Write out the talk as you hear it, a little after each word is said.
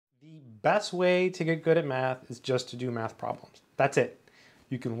best way to get good at math is just to do math problems. That's it.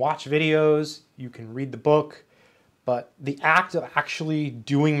 You can watch videos, you can read the book, but the act of actually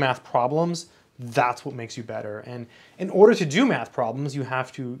doing math problems, that's what makes you better. And in order to do math problems, you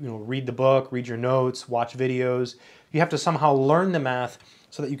have to, read the book, read your notes, watch videos. You have to somehow learn the math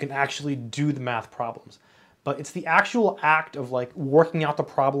so that you can actually do the math problems. But it's the actual act of like working out the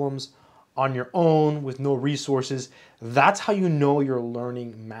problems on your own with no resources. That's how you know you're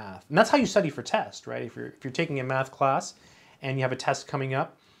learning math. And that's how you study for tests, right? If you're taking a math class and you have a test coming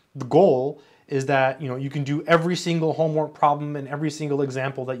up, the goal is that you can do every single homework problem and every single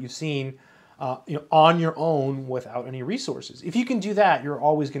example that you've seen on your own without any resources. If you can do that, you're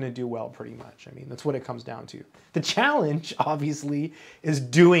always going to do well pretty much. I mean, that's what it comes down to. The challenge, obviously, is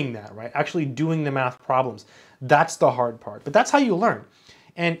doing that, right? Actually doing the math problems. That's the hard part, but that's how you learn.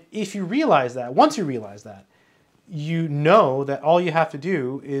 And if you realize that, once you realize that, you know that all you have to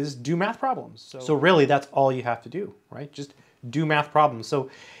do is do math problems. So really, that's all you have to do, right? Just do math problems. So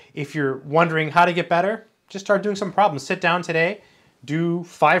if you're wondering how to get better, just start doing some problems. Sit down today, do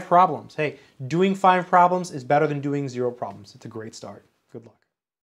 5 problems. Hey, doing 5 problems is better than doing 0 problems. It's a great start. Good luck.